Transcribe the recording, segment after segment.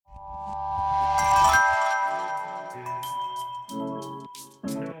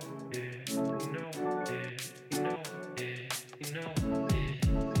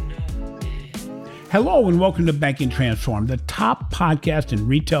Hello and welcome to Banking Transformed, the top podcast in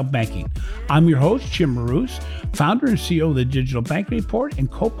retail banking. I'm your host, Jim Marous, founder and CEO of the Digital Banking Report and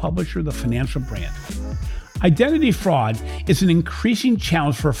co-publisher of the Financial Brand. Identity fraud is an increasing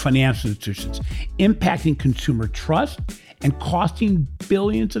challenge for financial institutions, impacting consumer trust and costing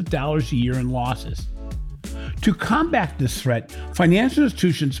billions of dollars a year in losses. To combat this threat, financial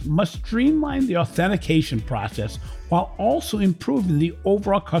institutions must streamline the authentication process while also improving the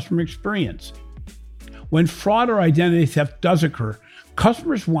overall customer experience. When fraud or identity theft does occur,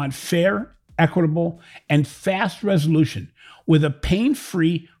 customers want fair, equitable, and fast resolution with a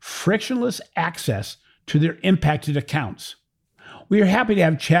pain-free, frictionless access to their impacted accounts. We are happy to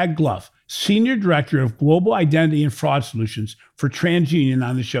have Chad Glove, Senior Director of Global Identity and Fraud Solutions for TransUnion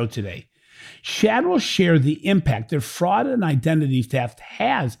on the show today. Chad will share the impact that fraud and identity theft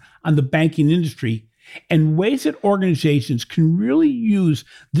has on the banking industry and ways that organizations can really use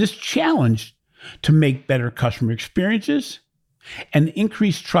this challenge to make better customer experiences and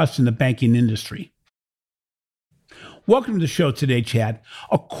increase trust in the banking industry. Welcome to the show today, Chad.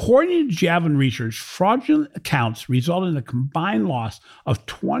 According to Javelin Research, fraudulent accounts resulted in a combined loss of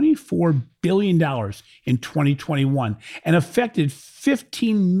 $24 billion in 2021 and affected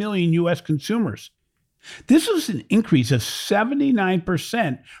 15 million U.S. consumers. This was an increase of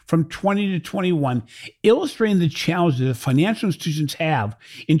 79% from 20 to 21, illustrating the challenges that financial institutions have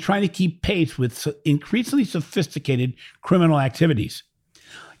in trying to keep pace with increasingly sophisticated criminal activities.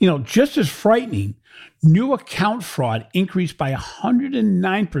 Just as frightening, new account fraud increased by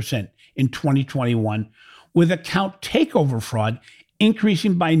 109% in 2021, with account takeover fraud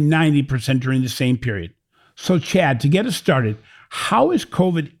increasing by 90% during the same period. So, Chad, to get us started, how has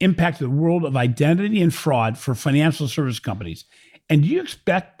COVID impacted the world of identity and fraud for financial service companies? And do you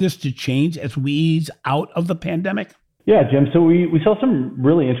expect this to change as we ease out of the pandemic? Yeah, Jim. So we saw some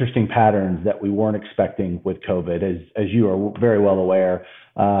really interesting patterns that we weren't expecting with COVID. As you are very well aware,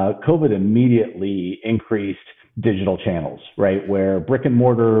 COVID immediately increased digital channels, right? Where brick and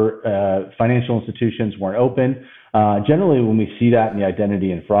mortar financial institutions weren't open. Generally, when we see that in the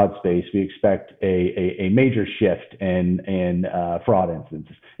identity and fraud space, we expect a major shift in fraud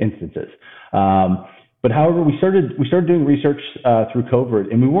instances. But however, we started doing research through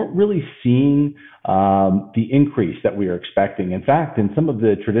COVID, and we weren't really seeing the increase that we were expecting. In fact, in some of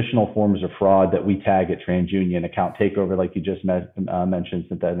the traditional forms of fraud that we tag at TransUnion, account takeover, like you just mentioned,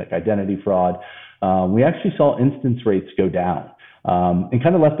 synthetic identity fraud, we actually saw instance rates go down and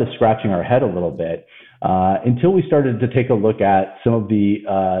kind of left us scratching our head a little bit until we started to take a look at some of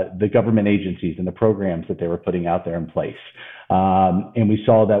the government agencies and the programs that they were putting out there in place. And we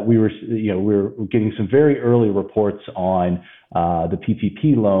saw that we were getting some very early reports on the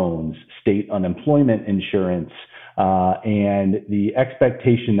PPP loans, state unemployment insurance, and the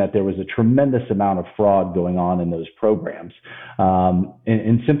expectation that there was a tremendous amount of fraud going on in those programs.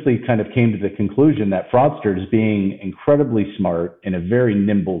 And simply kind of came to the conclusion that fraudsters, being incredibly smart and a very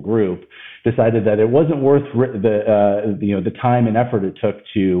nimble group, decided that it wasn't worth the time and effort it took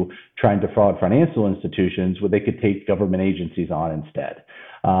to try and defraud financial institutions, where they could take government agencies on instead.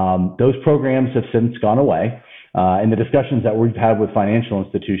 Those programs have since gone away. And the discussions that we've had with financial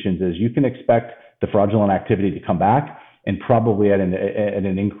institutions is you can expect the fraudulent activity to come back, and probably at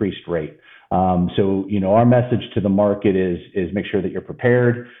an increased rate. So our message to the market is make sure that you're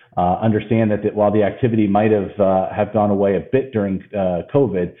prepared. Understand that while the activity might have gone away a bit during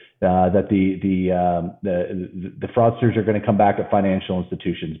COVID, that the fraudsters are going to come back at financial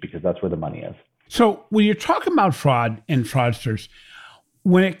institutions because that's where the money is. So when you're talking about fraud and fraudsters,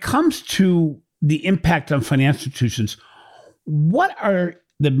 when it comes to the impact on financial institutions, what are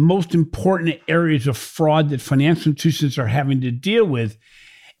the most important areas of fraud that financial institutions are having to deal with?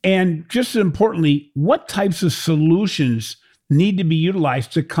 And just as importantly, what types of solutions need to be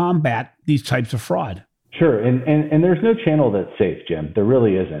utilized to combat these types of fraud? Sure. And there's no channel that's safe, Jim. There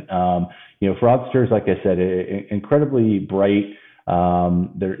really isn't. Fraudsters, like I said, incredibly bright.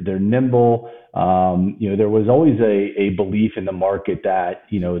 They're nimble. There was always a belief in the market that,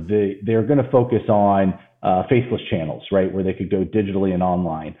 they're going to focus on faceless channels, right, where they could go digitally and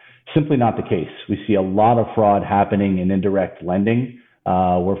online. Simply not the case. We see a lot of fraud happening in indirect lending,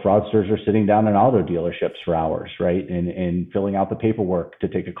 where fraudsters are sitting down in auto dealerships for hours, right, and filling out the paperwork to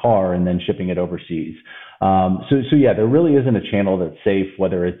take a car and then shipping it overseas. So yeah, there really isn't a channel that's safe,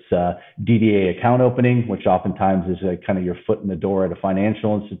 whether it's DDA account opening, which oftentimes is kind of your foot in the door at a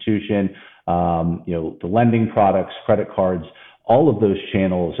financial institution, the lending products, credit cards, all of those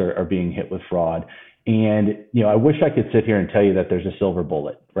channels are being hit with fraud. And, I wish I could sit here and tell you that there's a silver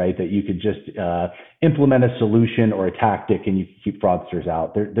bullet, right? That you could just implement a solution or a tactic and you can keep fraudsters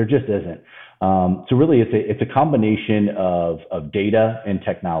out. There just isn't. So really, it's a combination of data and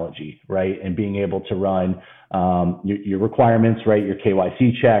technology, right? And being able to run your requirements, right? Your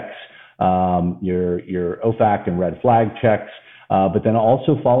KYC checks, your OFAC and red flag checks, but then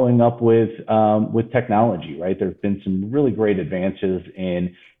also following up with technology, right? There have been some really great advances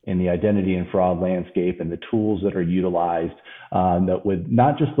in the identity and fraud landscape and the tools that are utilized, that with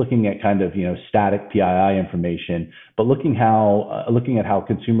not just looking at kind of static PII information, but looking at how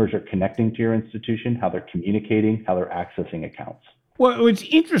consumers are connecting to your institution, how they're communicating, how they're accessing accounts. Well, it's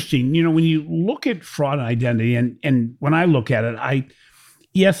interesting, when you look at fraud and identity, and when I look at it,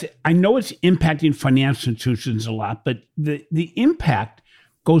 yes, I know it's impacting financial institutions a lot, but the impact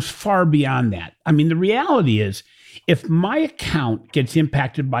goes far beyond that. I mean, the reality is, if my account gets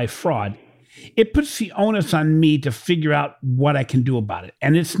impacted by fraud, it puts the onus on me to figure out what I can do about it.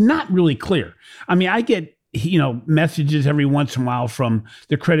 And it's not really clear. I mean, I get messages every once in a while from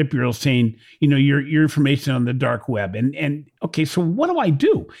the credit bureau saying, your information on the dark web. And okay, so what do I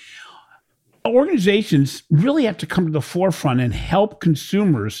do? Organizations really have to come to the forefront and help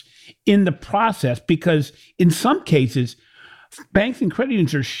consumers in the process, because in some cases, banks and credit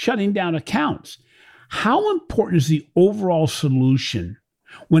unions are shutting down accounts. How important is the overall solution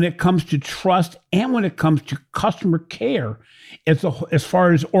when it comes to trust and when it comes to customer care as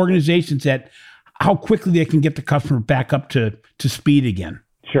far as organizations, that how quickly they can get the customer back up to speed again?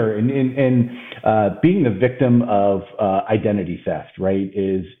 Sure. And being the victim of identity theft, right,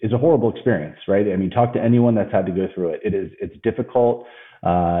 is a horrible experience, right? I mean, talk to anyone that's had to go through it. It's difficult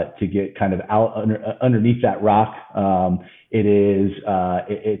to get kind of out underneath that rock.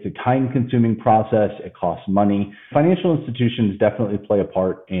 It's a time-consuming process. It costs money. Financial institutions definitely play a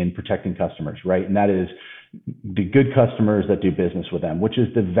part in protecting customers, right? And that is the good customers that do business with them, which is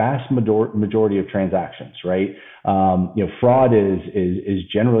the vast majority of transactions, right? Fraud is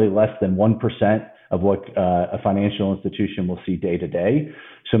generally less than 1% of what a financial institution will see day to day.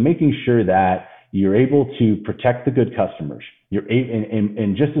 So making sure that you're able to protect the good customers,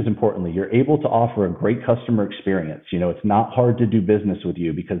 and just as importantly, you're able to offer a great customer experience. It's not hard to do business with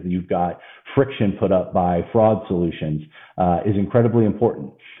you because you've got friction put up by fraud solutions, is incredibly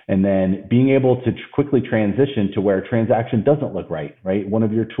important. And then being able to quickly transition to where a transaction doesn't look right? One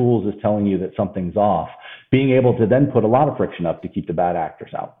of your tools is telling you that something's off. Being able to then put a lot of friction up to keep the bad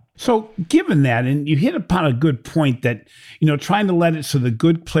actors out. So given that, and you hit upon a good point that, trying to let it so the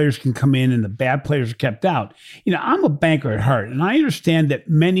good players can come in and the bad players are kept out. I'm a banker at heart, and I understand that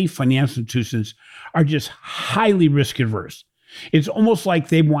many financial institutions are just highly risk averse. It's almost like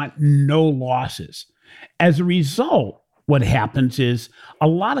they want no losses. As a result, what happens is a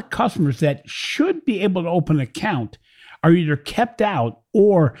lot of customers that should be able to open an account are either kept out,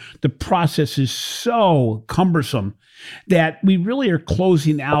 or the process is so cumbersome that we really are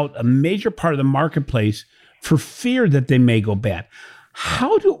closing out a major part of the marketplace for fear that they may go bad.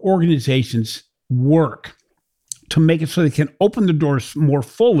 How do organizations work to make it so they can open the doors more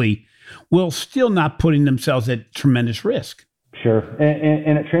fully while still not putting themselves at tremendous risk? Sure.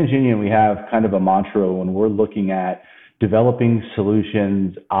 And at TransUnion, we have kind of a mantra when we're looking at developing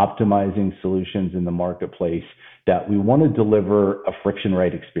solutions, optimizing solutions in the marketplace, that we want to deliver a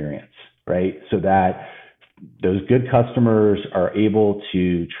friction-right experience, right? So that those good customers are able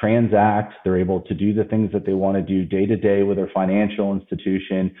to transact, they're able to do the things that they want to do day to day with their financial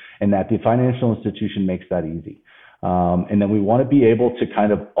institution, and that the financial institution makes that easy. And then we want to be able to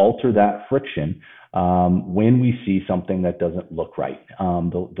kind of alter that friction when we see something that doesn't look right.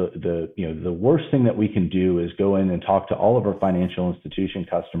 The worst thing that we can do is go in and talk to all of our financial institution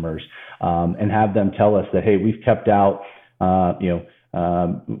customers and have them tell us that, hey, we've kept out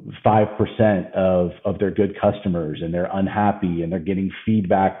 5% of their good customers, and they're unhappy, and they're getting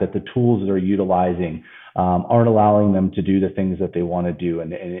feedback that the tools they're utilizing aren't allowing them to do the things that they want to do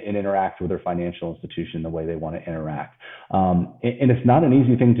and interact with their financial institution the way they want to interact. And it's not an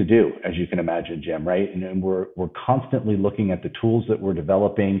easy thing to do, as you can imagine, Jim, right? And we're constantly looking at the tools that we're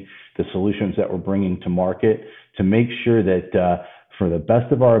developing, the solutions that we're bringing to market, to make sure that for the best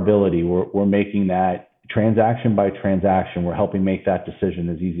of our ability, we're making that transaction by transaction, we're helping make that decision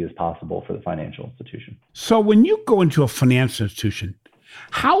as easy as possible for the financial institution. So when you go into a financial institution,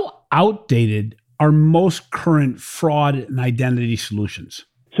 how outdated are most current fraud and identity solutions?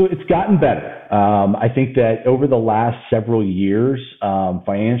 So it's gotten better. I think that over the last several years,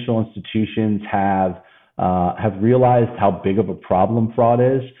 financial institutions have realized how big of a problem fraud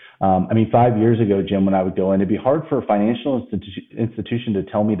is. 5 years ago, Jim, when I would go in, it'd be hard for a financial institution to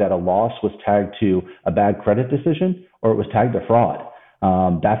tell me that a loss was tagged to a bad credit decision or it was tagged to fraud.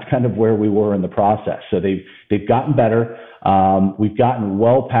 That's kind of where we were in the process. So they've gotten better. We've gotten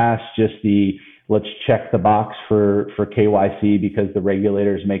well past just the let's check the box for KYC because the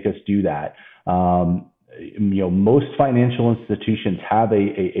regulators make us do that. Most financial institutions have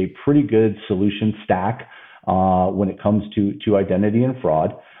a pretty good solution stack when it comes to identity and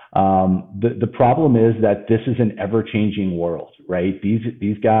fraud. The problem is that this is an ever-changing world, right?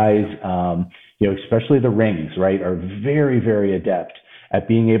 These guys, especially the rings, right, are very, very adept at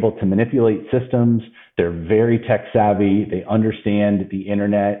being able to manipulate systems. They're very tech savvy. They understand the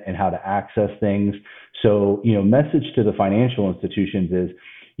internet and how to access things. So, message to the financial institutions is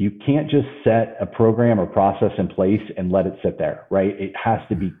you can't just set a program or process in place and let it sit there, right? It has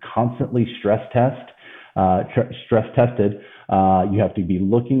to be constantly stress tested. You have to be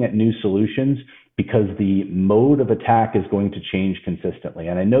looking at new solutions because the mode of attack is going to change consistently.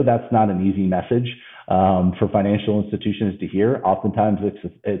 And I know that's not an easy message for financial institutions to hear. Oftentimes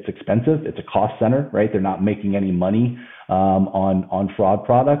it's expensive. It's a cost center, right? They're not making any money on fraud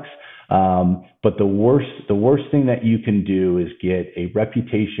products. But the worst thing that you can do is get a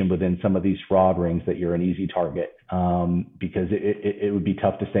reputation within some of these fraud rings that you're an easy target because it would be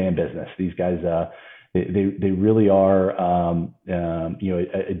tough to stay in business. These guys, they really are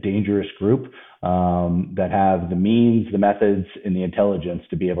a dangerous group that have the means, the methods, and the intelligence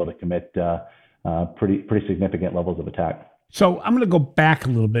to be able to commit pretty significant levels of attack. So I'm going to go back a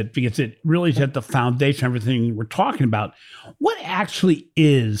little bit because it really is at the foundation of everything we're talking about. What actually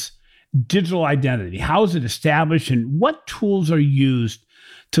is digital identity? How is it established, and what tools are used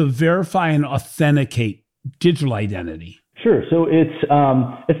to verify and authenticate digital identity? Sure. So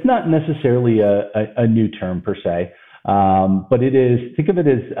it's not necessarily a new term per se, but it is. Think of it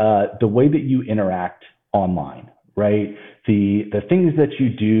as the way that you interact online, right? The things that you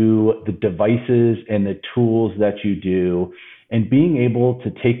do, the devices and the tools that you do, and being able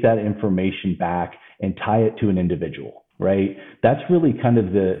to take that information back and tie it to an individual, right? That's really kind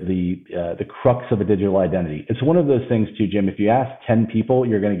of the crux of a digital identity. It's one of those things too, Jim. If you ask 10 people,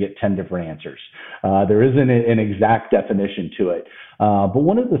 you're going to get 10 different answers. There isn't an exact definition to it. But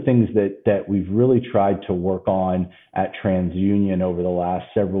one of the things that we've really tried to work on at TransUnion over the last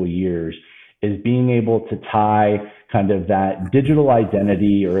several years is being able to tie kind of that digital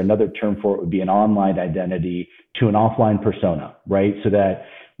identity, or another term for it would be an online identity, to an offline persona, right? So that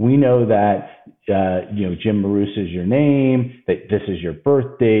we know that, Jim Marous is your name, that this is your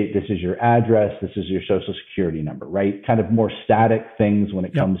birth date, this is your address, this is your social security number, right? Kind of more static things when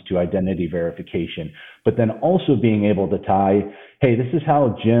it comes to identity verification. But then also being able to tie, hey, this is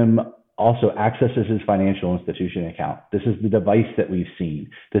how Jim also accesses his financial institution account. This is the device that we've seen.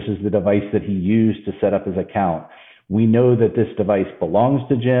 This is the device that he used to set up his account. We know that this device belongs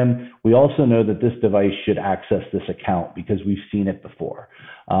to Jim. We also know that this device should access this account because we've seen it before.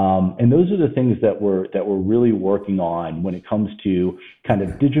 And those are the things that we're really working on when it comes to kind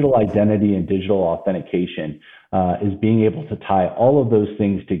of digital identity and digital authentication, is being able to tie all of those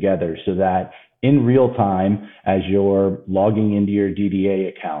things together so that in real time, as you're logging into your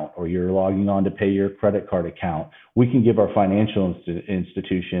DDA account or you're logging on to pay your credit card account, we can give our financial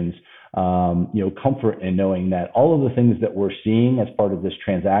institutions comfort in knowing that all of the things that we're seeing as part of this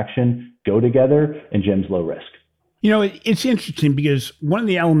transaction go together and Jim's low risk. It's interesting because one of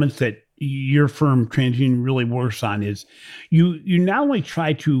the elements that your firm TransUnion really works on is you not only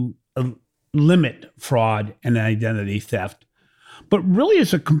try to limit fraud and identity theft, but really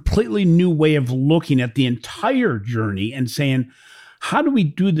it's a completely new way of looking at the entire journey and saying, how do we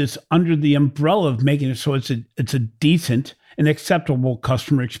do this under the umbrella of making it so it's a decent and acceptable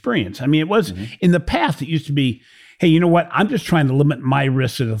customer experience? I mean, it was in the past, it used to be, hey, you know what? I'm just trying to limit my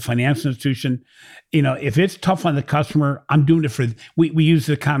risk as a financial institution. If it's tough on the customer, I'm doing it for, we use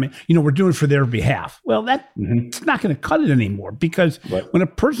the comment, we're doing it for their behalf. Well, it's not going to cut it anymore because when a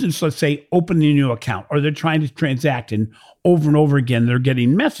person's, let's say, opening a new account or they're trying to transact and over again, they're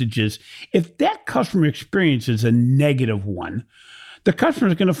getting messages. If that customer experience is a negative one, the customer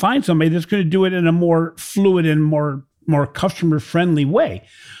is going to find somebody that's going to do it in a more fluid and more customer-friendly way.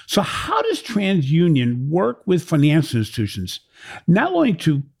 So how does TransUnion work with financial institutions, not only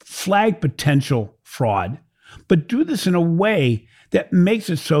to flag potential fraud, but do this in a way that makes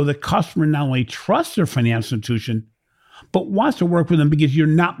it so the customer not only trusts their financial institution, but wants to work with them because you're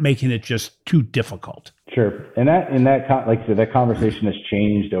not making it just too difficult? Sure. And that conversation has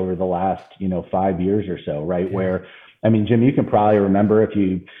changed over the last, 5 years or so, right? Yeah. Where, Jim, you can probably remember if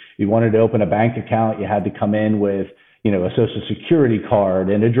you wanted to open a bank account, you had to come in with, a social security card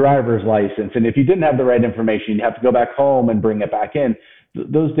and a driver's license. And if you didn't have the right information, you'd have to go back home and bring it back in.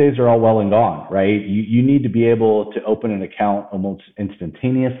 those days are all well and gone, right? You need to be able to open an account almost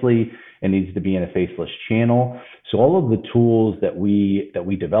instantaneously. It needs to be in a faceless channel. So all of the tools that we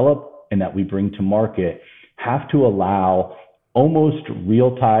develop and that we bring to market have to allow almost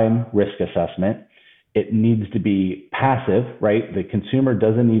real-time risk assessment. It needs to be passive, right? The consumer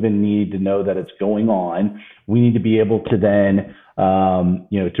doesn't even need to know that it's going on. We need to be able to then,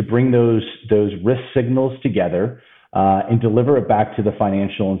 to bring those risk signals together and deliver it back to the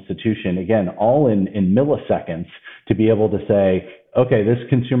financial institution. Again, all in milliseconds to be able to say, okay, this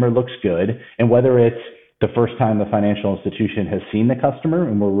consumer looks good. And whether it's the first time the financial institution has seen the customer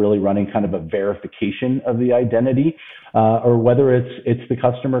and we're really running kind of a verification of the identity, or whether it's the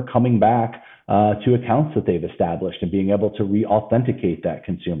customer coming back to accounts that they've established and being able to re-authenticate that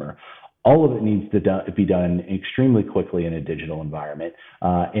consumer. All of it needs to be done extremely quickly in a digital environment.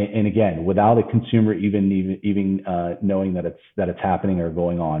 And again, without a consumer even knowing that it's happening or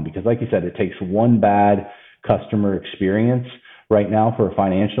going on. Because like you said, it takes one bad customer experience right now for a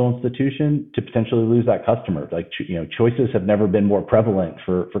financial institution to potentially lose that customer. Like, choices have never been more prevalent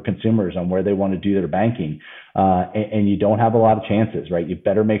for consumers on where they want to do their banking. And you don't have a lot of chances, right? You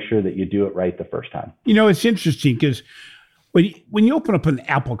better make sure that you do it right the first time. It's interesting because when you open up an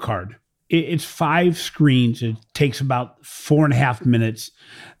Apple Card, it's 5 screens. It takes about 4.5 minutes.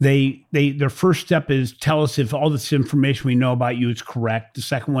 Their first step is tell us if all this information we know about you is correct. The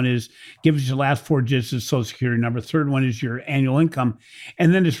second one is give us your last 4 digits of Social Security number. Third one is your annual income.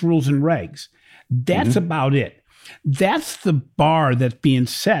 And then it's rules and regs. That's about it. That's the bar that's being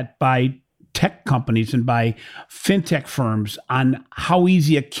set by tech companies and by fintech firms on how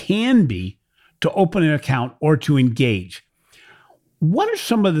easy it can be to open an account or to engage. What are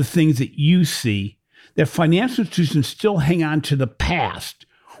some of the things that you see that financial institutions still hang on to the past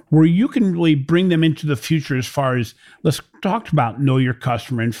where you can really bring them into the future as far as, let's talk about know your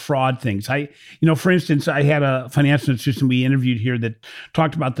customer and fraud things. For instance, I had a financial institution we interviewed here that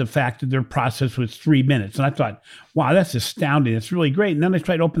talked about the fact that their process was 3 minutes. And I thought, wow, that's astounding. It's really great. And then I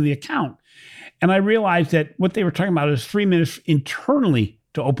tried to open the account. And I realized that what they were talking about is 3 minutes internally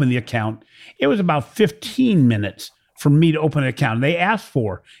to open the account. It was about 15 minutes for me to open an account. They asked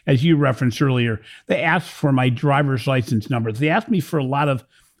for, as you referenced earlier, they asked for my driver's license number. They asked me for a lot of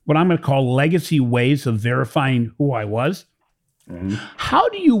what I'm going to call legacy ways of verifying who I was. How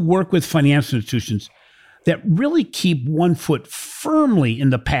do you work with financial institutions that really keep one foot firmly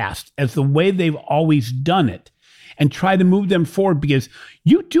in the past as the way they've always done it and try to move them forward? Because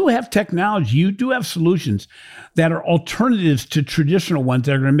you do have technology, you do have solutions that are alternatives to traditional ones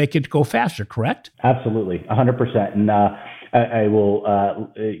that are going to make it go faster, correct? Absolutely, 100%. And I will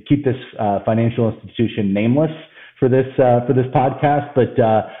keep this financial institution nameless for this podcast, but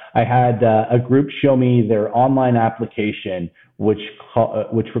I had a group show me their online application, which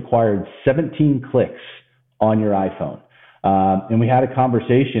required 17 clicks on your iPhone. And we had a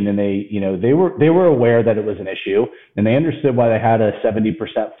conversation, and they were aware that it was an issue, and they understood why they had a 70%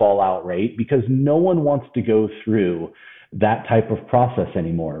 fallout rate, because no one wants to go through that type of process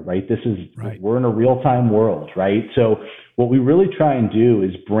anymore, right? We're in a real-time world, right? So what we really try and do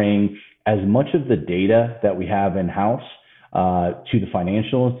is bring as much of the data that we have in-house to the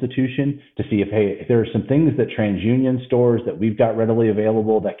financial institution to see if there are some things that TransUnion stores that we've got readily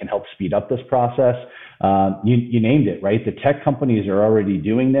available that can help speed up this process. You named it, right? The tech companies are already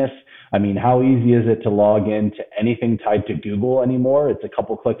doing this. I mean, how easy is it to log in to anything tied to Google anymore? It's a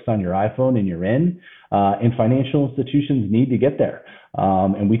couple clicks on your iPhone and you're in. And financial institutions need to get there.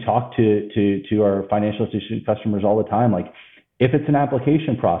 And we talk to our financial institution customers all the time. Like, if it's an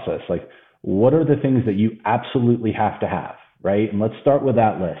application process, like, what are the things that you absolutely have to have, right? And let's start with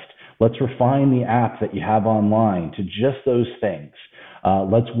that list. Let's refine the app that you have online to just those things.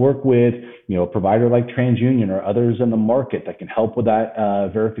 Let's work with, a provider like TransUnion or others in the market that can help with that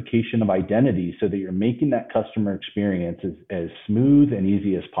verification of identity so that you're making that customer experience as smooth and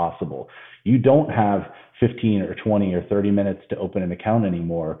easy as possible. You don't have 15 or 20 or 30 minutes to open an account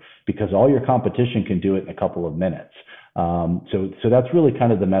anymore because all your competition can do it in a couple of minutes. So that's really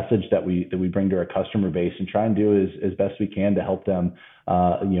kind of the message that we bring to our customer base and try and do as best we can to help them,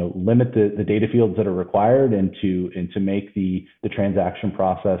 limit the data fields that are required and to make the transaction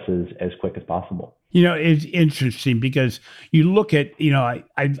processes as quick as possible. It's interesting because you look at,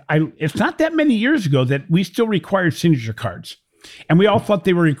 it's not that many years ago that we still required signature cards, and we all thought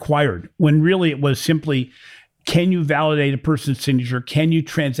they were required when really it was simply, can you validate a person's signature? Can you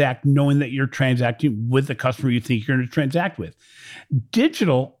transact knowing that you're transacting with the customer you think you're going to transact with?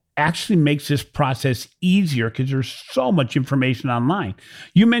 Digital actually makes this process easier because there's so much information online.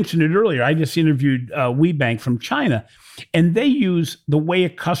 You mentioned it earlier. I just interviewed WeBank from China, and they use the way a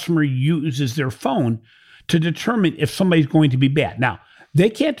customer uses their phone to determine if somebody's going to be bad. Now, they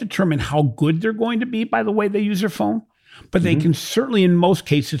can't determine how good they're going to be by the way they use their phone, but they can certainly, in most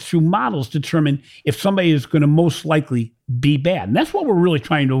cases, through models, determine if somebody is going to most likely be bad. And that's what we're really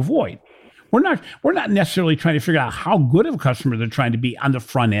trying to avoid. We're not necessarily trying to figure out how good of a customer they're trying to be on the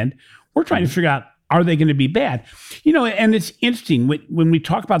front end. We're trying to figure out, are they going to be bad? And it's interesting when we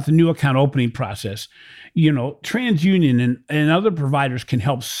talk about the new account opening process, TransUnion and other providers can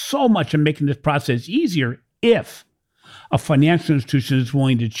help so much in making this process easier if a financial institution is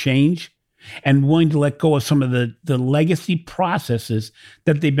willing to change and willing to let go of some of the legacy processes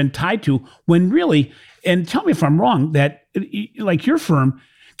that they've been tied to, when really, and tell me if I'm wrong, that like your firm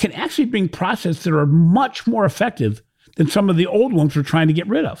can actually bring processes that are much more effective than some of the old ones we're trying to get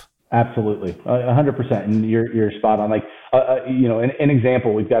rid of. Absolutely, 100%. And you're spot on. Like, an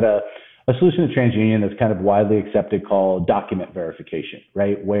example, we've got a solution to TransUnion that's kind of widely accepted called document verification,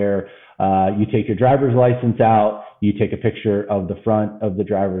 right? Where you take your driver's license out, you take a picture of the front of the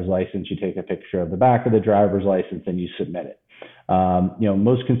driver's license, you take a picture of the back of the driver's license, and you submit it.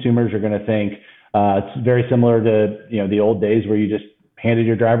 Most consumers are going to think it's very similar to the old days where you just handed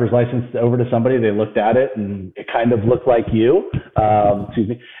your driver's license over to somebody, they looked at it, and it kind of looked like you,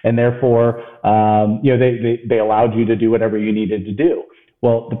 and therefore, they allowed you to do whatever you needed to do.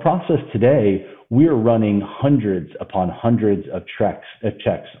 Well, the process today, we're running hundreds upon hundreds of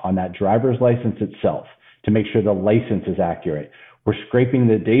checks on that driver's license itself to make sure the license is accurate. We're scraping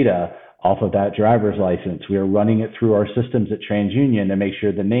the data off of that driver's license. We are running it through our systems at TransUnion to make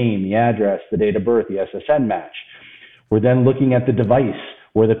sure the name, the address, the date of birth, the SSN match. We're then looking at the device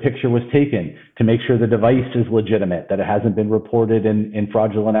where the picture was taken to make sure the device is legitimate, that it hasn't been reported in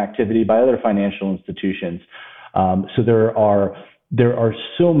fraudulent activity by other financial institutions. So there are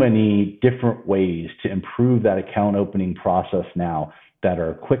so many different ways to improve that account opening process now that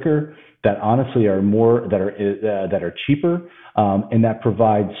are quicker, that honestly are more, that are cheaper, and that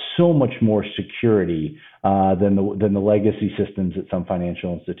provide so much more security than the legacy systems that some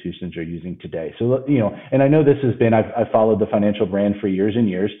financial institutions are using today. So, and I know this has been, I've followed the financial brand for years and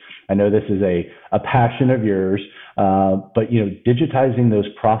years. I know this is a passion of yours, but digitizing those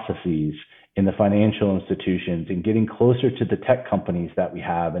processes in the financial institutions and getting closer to the tech companies that we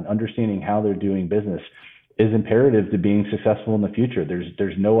have and understanding how they're doing business is imperative to being successful in the future.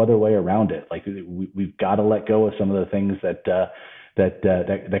 There's no other way around it. Like we've got to let go of some of the things that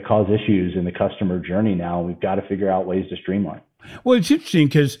cause issues in the customer journey now. We've got to figure out ways to streamline. Well, it's interesting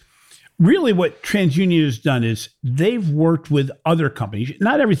because really what TransUnion has done is they've worked with other companies.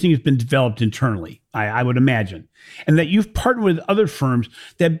 Not everything has been developed internally, I would imagine. And that you've partnered with other firms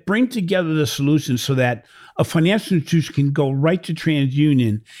that bring together the solutions so that a financial institution can go right to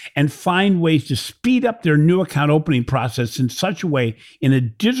TransUnion and find ways to speed up their new account opening process in such a way, in a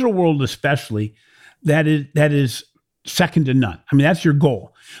digital world especially, that is second to none. I mean, that's your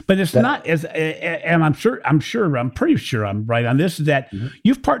goal. But it's not as, and I'm pretty sure I'm right on this, is that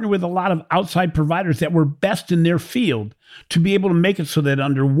you've partnered with a lot of outside providers that were best in their field to be able to make it so that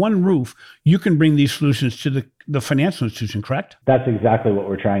under one roof, you can bring these solutions to the financial institution, correct? That's exactly what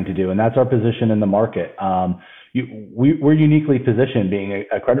we're trying to do. And that's our position in the market. We're uniquely positioned being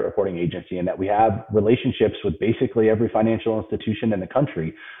a credit reporting agency in that we have relationships with basically every financial institution in the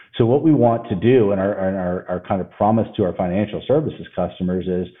country. So what we want to do and our kind of promise to our financial services customers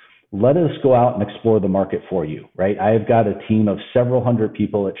is let us go out and explore the market for you, right? I have got a team of several hundred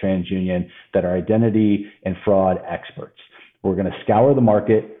people at TransUnion that are identity and fraud experts. We're going to scour the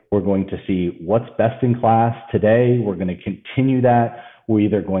market. We're going to see what's best in class today. We're going to continue that. We're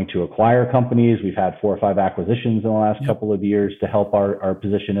either going to acquire companies. We've had 4 or 5 acquisitions in the last couple of years to help our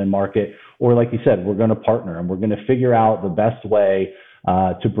position in market. Or like you said, we're going to partner and we're going to figure out the best way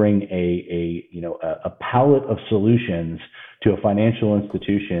to bring a palette of solutions to a financial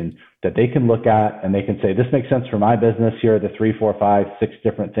institution that they can look at and they can say, this makes sense for my business. Here are the 3, 4, 5, 6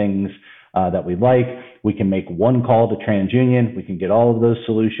 different things that we like. We can make one call to TransUnion. We can get all of those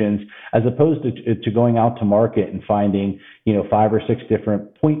solutions, as opposed to going out to market and finding 5 or 6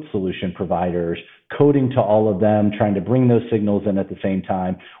 different point solution providers, coding to all of them, trying to bring those signals in at the same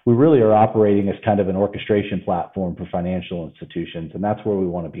time. We really are operating as kind of an orchestration platform for financial institutions, and that's where we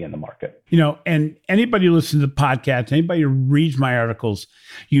want to be in the market. And anybody who listens to the podcast, anybody who reads my articles,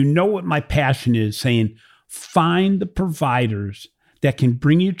 what my passion is, saying find the providers that can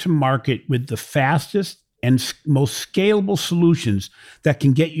bring you to market with the fastest and most scalable solutions that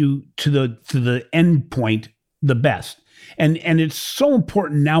can get you to the end point the best. And it's so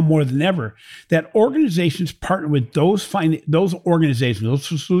important now more than ever that organizations partner with those organizations,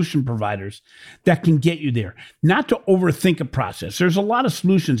 those solution providers that can get you there. Not to overthink a process. There's a lot of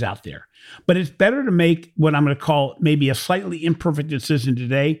solutions out there, but it's better to make what I'm going to call maybe a slightly imperfect decision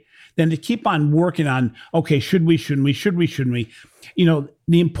today than to keep on working on, okay, should we, shouldn't we?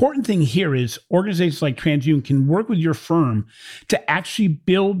 The important thing here is organizations like TransUnion can work with your firm to actually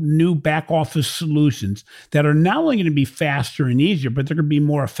build new back office solutions that are not only going to be faster and easier, but they're going to be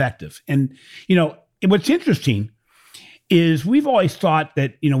more effective. And, what's interesting is we've always thought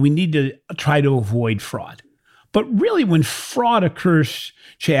that, we need to try to avoid fraud. But really, when fraud occurs,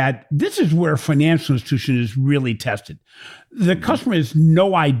 Chad, this is where a financial institution is really tested. The customer has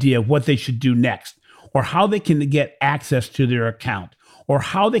no idea what they should do next, or how they can get access to their account, or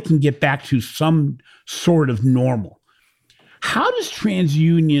how they can get back to some sort of normal. How does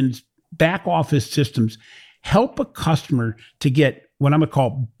TransUnion's back office systems help a customer to get what I'm going to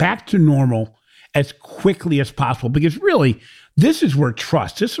call back to normal as quickly as possible? Because really, this is where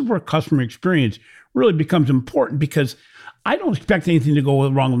trust, this is where customer experience really becomes important, because I don't expect anything to go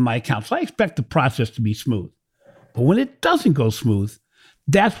wrong with my account. So I expect the process to be smooth. But when it doesn't go smooth,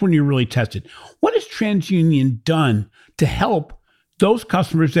 that's when you're really tested. What has TransUnion done to help those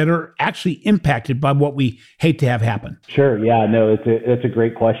customers that are actually impacted by what we hate to have happen? Sure. Yeah, no, it's a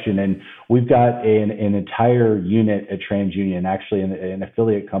great question. And we've got an entire unit at TransUnion, actually an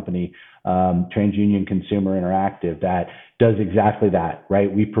affiliate company, TransUnion Consumer Interactive, that does exactly that,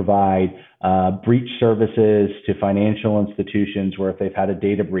 right? We provide breach services to financial institutions where if they've had a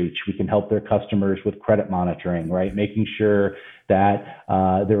data breach, we can help their customers with credit monitoring, right? Making sure that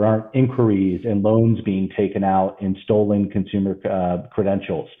there aren't inquiries and loans being taken out in stolen consumer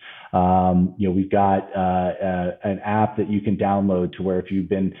credentials. We've got an app that you can download to where if you've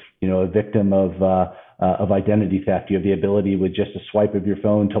been, a victim of identity theft, you have the ability with just a swipe of your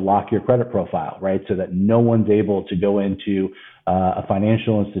phone to lock your credit profile, right? So that no one's able to go into a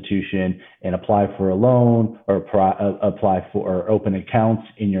financial institution and apply for a loan or apply for or open accounts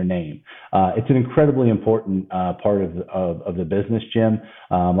in your name. It's an incredibly important part of the business, Jim.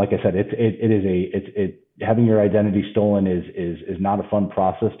 Like I said, having your identity stolen is not a fun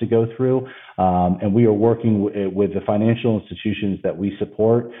process to go through. And we are working with the financial institutions that we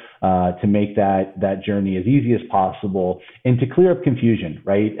support to make that journey as easy as possible and to clear up confusion,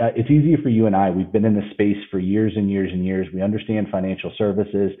 right? It's easy for you and I. We've been in this space for years and years and years. We understand financial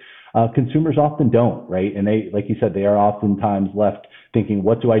services. Consumers often don't, right? And they, like you said, they are oftentimes left thinking,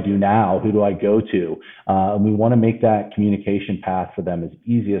 what do I do now? Who do I go to? And we want to make that communication path for them as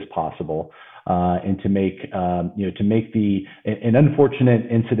easy as possible. And to make an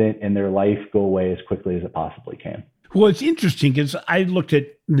unfortunate incident in their life go away as quickly as it possibly can. Well, it's interesting because I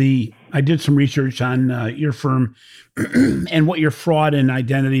did some research on your firm and what your fraud and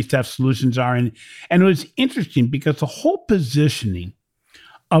identity theft solutions are. And it was interesting because the whole positioning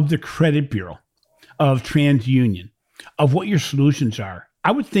of the credit bureau, of TransUnion, of what your solutions are,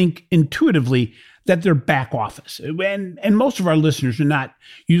 I would think intuitively that they're back office. And most of our listeners are not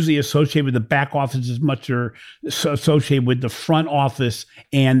usually associated with the back office as much as they're associated with the front office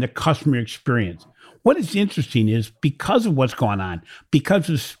and the customer experience. What is interesting is because of what's going on, because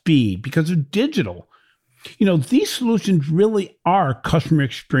of speed, because of digital, these solutions really are customer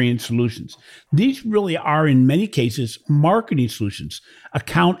experience solutions. These really are, in many cases, marketing solutions,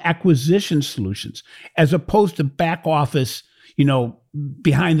 account acquisition solutions, as opposed to back office,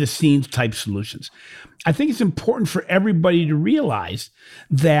 behind the scenes type solutions. I think it's important for everybody to realize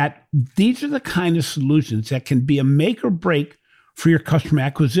that these are the kind of solutions that can be a make or break for your customer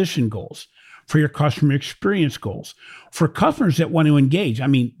acquisition goals, for your customer experience goals, for customers that want to engage. I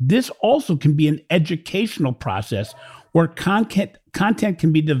mean, this also can be an educational process where content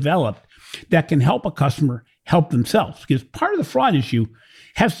can be developed that can help a customer help themselves. Because part of the fraud issue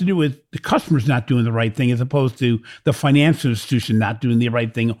has to do with the customers not doing the right thing as opposed to the financial institution not doing the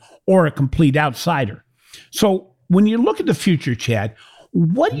right thing or a complete outsider. So when you look at the future, Chad,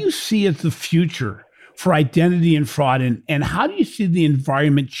 what do you see as the future for identity and fraud, and how do you see the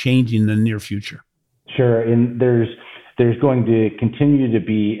environment changing in the near future? Sure. And there's going to continue to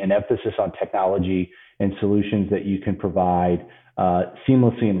be an emphasis on technology and solutions that you can provide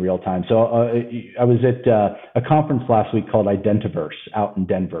seamlessly in real time. So I was at a conference last week called Identiverse out in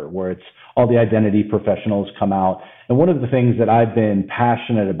Denver, where it's all the identity professionals come out. And one of the things that I've been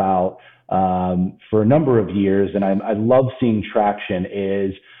passionate about for a number of years, and I love seeing traction,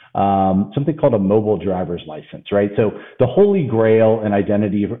 is something called a mobile driver's license, right? So the holy grail in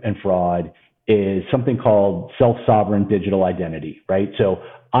identity and fraud is something called self-sovereign digital identity, right? So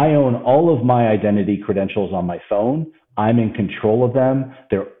I own all of my identity credentials on my phone. I'm in control of them.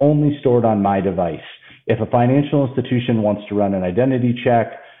 They're only stored on my device. If a financial institution wants to run an identity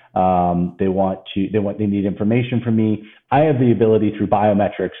check, they need information from me, I have the ability through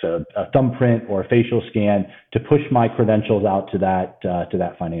biometrics, a thumbprint or a facial scan, to push my credentials out to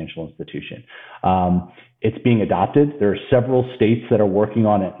that financial institution. It's being adopted. There are several states that are working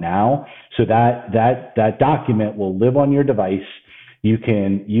on it now. So that document will live on your device. You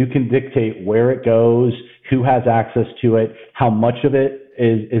can dictate where it goes, who has access to it, how much of it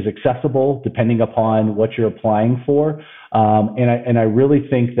is accessible depending upon what you're applying for. And I really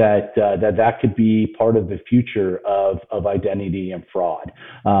think that could be part of the future of identity and fraud.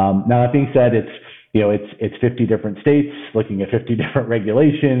 Now, that being said, it's 50 different states looking at 50 different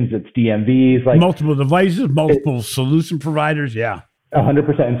regulations. It's DMVs, like multiple devices, multiple solution providers. Yeah.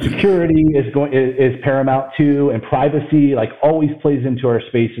 100%. And security is paramount too, and privacy always plays into our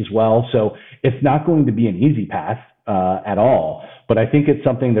space as well. So it's not going to be an easy path at all. But I think it's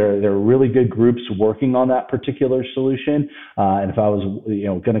something there are really good groups working on that particular solution. And if I was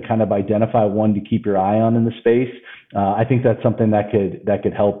going to kind of identify one to keep your eye on in the space, I think that's something that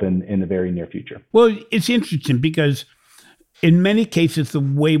could help in the very near future. Well, it's interesting because in many cases, the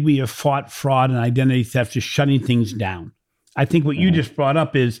way we have fought fraud and identity theft is shutting things down. I think what you just brought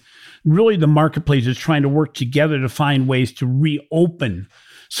up is really the marketplace is trying to work together to find ways to reopen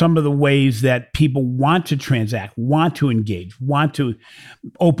some of the ways that people want to transact, want to engage, want to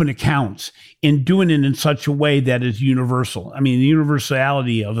open accounts, and doing it in such a way that is universal. I mean, the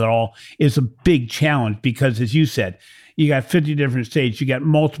universality of it all is a big challenge because, as you said, you got 50 different states, you got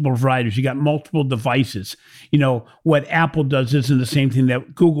multiple providers, you got multiple devices. What Apple does isn't the same thing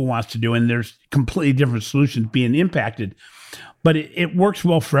that Google wants to do, and there's completely different solutions being impacted. But it works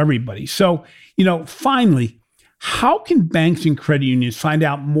well for everybody. So, finally, how can banks and credit unions find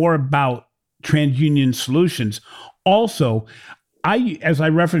out more about TransUnion solutions? Also, as I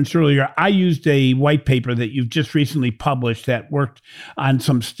referenced earlier, I used a white paper that you've just recently published that worked on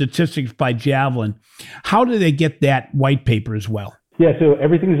some statistics by Javelin. How do they get that white paper as well? Yeah, so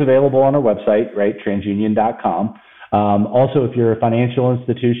everything's available on our website, right? TransUnion.com. Also, if you're a financial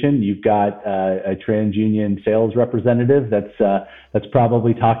institution, you've got a TransUnion sales representative that's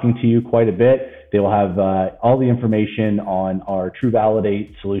probably talking to you quite a bit. They will have all the information on our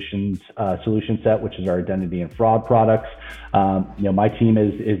TruValidate solution set, which is our identity and fraud products. My team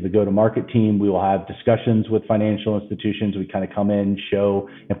is the go-to-market team. We will have discussions with financial institutions. We kind of come in, show,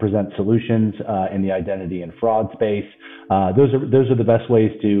 and present solutions in the identity and fraud space. Those are the best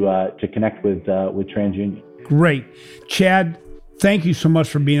ways to connect with TransUnion. Great. Chad, thank you so much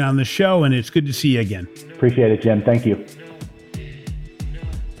for being on the show, and it's good to see you again. Appreciate it, Jim. Thank you.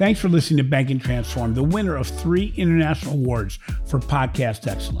 Thanks for listening to Banking Transformed, the winner of 3 international awards for podcast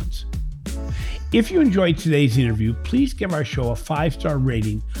excellence. If you enjoyed today's interview, please give our show a 5-star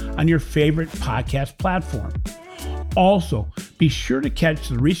rating on your favorite podcast platform. Also, be sure to catch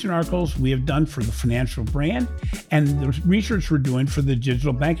the recent articles we have done for the Financial Brand and the research we're doing for the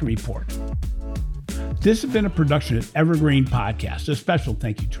Digital Banking Report. This has been a production of Evergreen Podcast. A special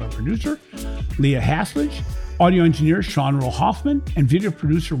thank you to our producer, Leah Haslage, audio engineer, Sean Roll Hoffman, and video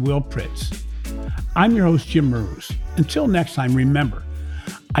producer, Will Pritz. I'm your host, Jim Marous. Until next time, remember,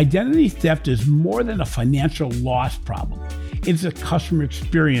 identity theft is more than a financial loss problem. It's a customer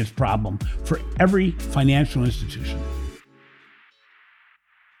experience problem for every financial institution.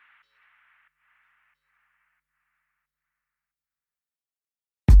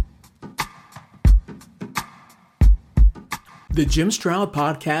 The Jim Stroud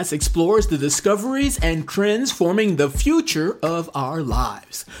Podcast explores the discoveries and trends forming the future of our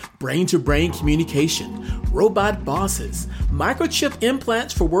lives. Brain-to-brain communication, robot bosses, microchip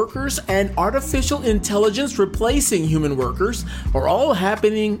implants for workers, and artificial intelligence replacing human workers are all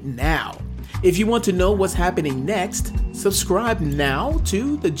happening now. If you want to know what's happening next, subscribe now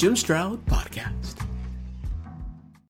to the Jim Stroud Podcast.